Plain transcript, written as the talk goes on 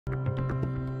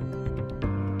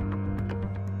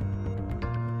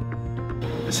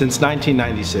Since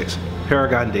 1996,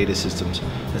 Paragon Data Systems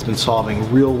has been solving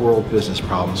real-world business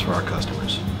problems for our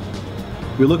customers.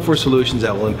 We look for solutions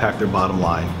that will impact their bottom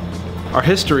line. Our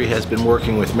history has been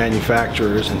working with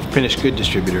manufacturers and finished good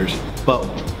distributors, but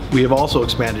we have also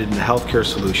expanded into healthcare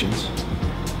solutions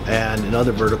and in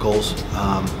other verticals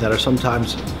that are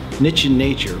sometimes niche in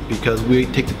nature because we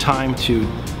take the time to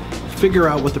figure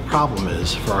out what the problem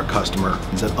is for our customer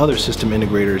that other system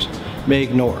integrators may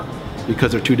ignore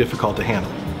because they're too difficult to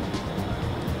handle.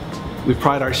 We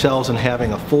pride ourselves in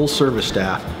having a full service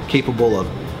staff capable of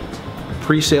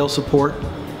pre-sale support,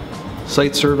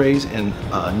 site surveys and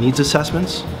needs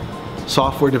assessments,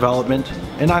 software development,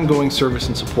 and ongoing service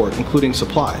and support, including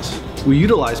supplies. We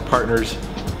utilize partners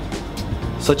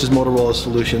such as Motorola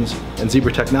Solutions and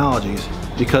Zebra Technologies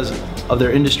because of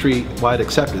their industry-wide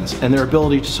acceptance and their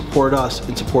ability to support us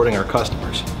in supporting our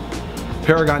customers.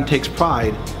 Paragon takes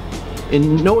pride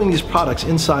in knowing these products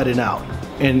inside and out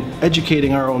and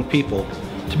educating our own people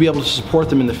to be able to support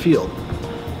them in the field.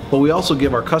 But we also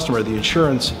give our customer the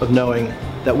assurance of knowing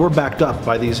that we're backed up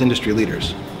by these industry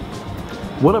leaders.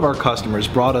 One of our customers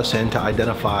brought us in to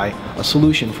identify a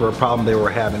solution for a problem they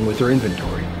were having with their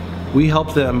inventory. We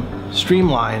helped them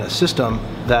streamline a system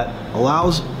that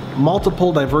allows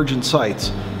multiple divergent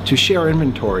sites to share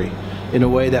inventory in a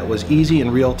way that was easy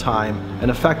in real time and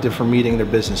effective for meeting their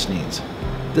business needs.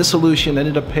 This solution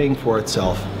ended up paying for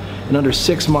itself in under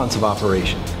 6 months of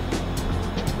operation.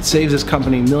 It saves this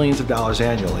company millions of dollars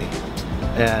annually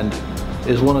and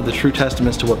is one of the true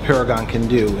testaments to what Paragon can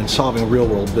do in solving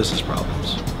real-world business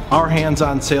problems. Our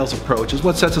hands-on sales approach is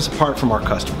what sets us apart from our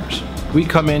customers. We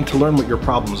come in to learn what your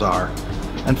problems are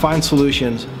and find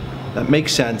solutions that make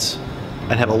sense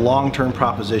and have a long-term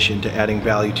proposition to adding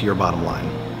value to your bottom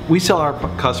line. We sell our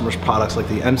customers products like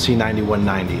the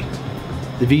MC9190,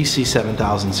 the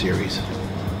VC7000 series,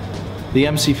 the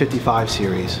MC55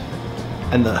 series,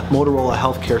 and the Motorola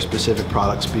healthcare specific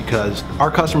products because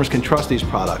our customers can trust these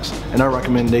products and our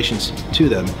recommendations to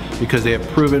them because they have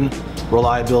proven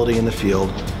reliability in the field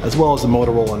as well as the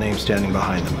Motorola name standing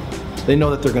behind them. They know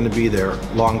that they're going to be there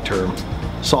long term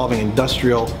solving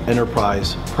industrial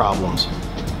enterprise problems